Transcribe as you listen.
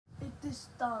is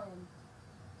time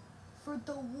for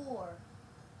the war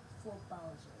for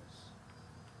Bowser's.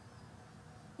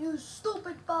 You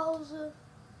stupid Bowser!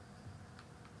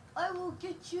 I will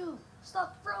get you!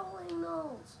 Stop throwing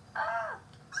those! Ah!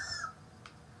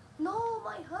 No,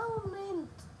 my helmet!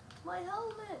 My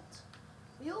helmet!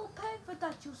 You'll pay for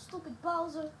that, you stupid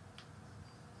Bowser!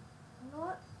 You know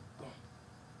what?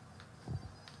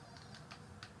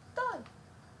 Die!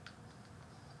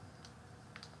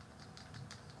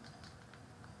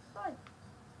 Die!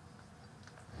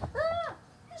 Ah!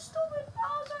 You stupid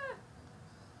Bowser!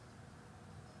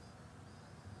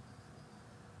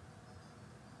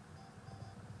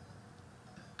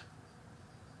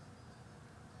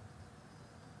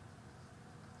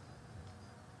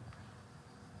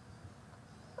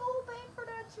 You'll pay for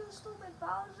that, you stupid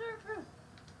Bowser!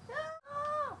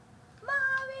 Ah!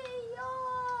 Mario!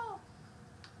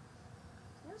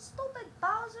 You stupid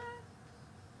Bowser!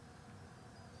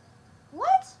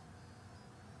 What?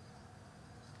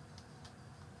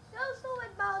 You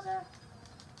stupid Bowser!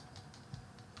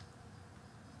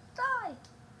 Die!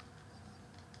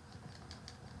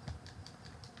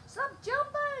 Stop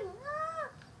jumping! Ah!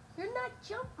 You're not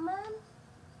Jumpman!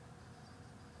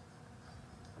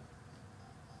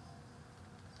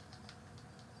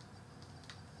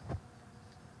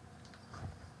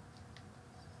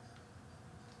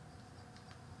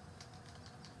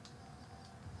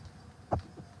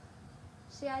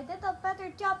 See, I did a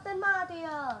better job than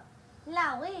Mario!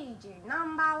 Luigi,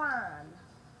 #1!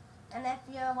 And if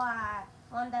you're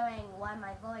wondering why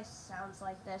my voice sounds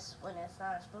like this when it's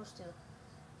not supposed to,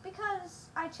 because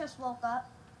I just woke up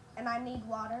and I need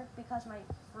water because my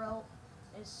throat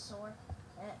is sore.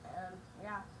 And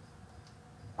yeah.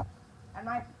 And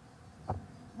my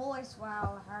voice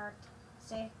will hurt.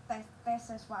 See, this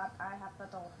is what I have to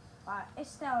do. But it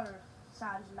still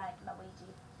sounds like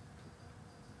Luigi.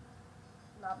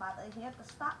 Nobody here to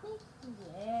stop me?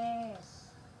 Yes.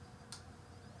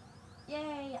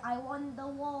 Yay, I won the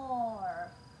war.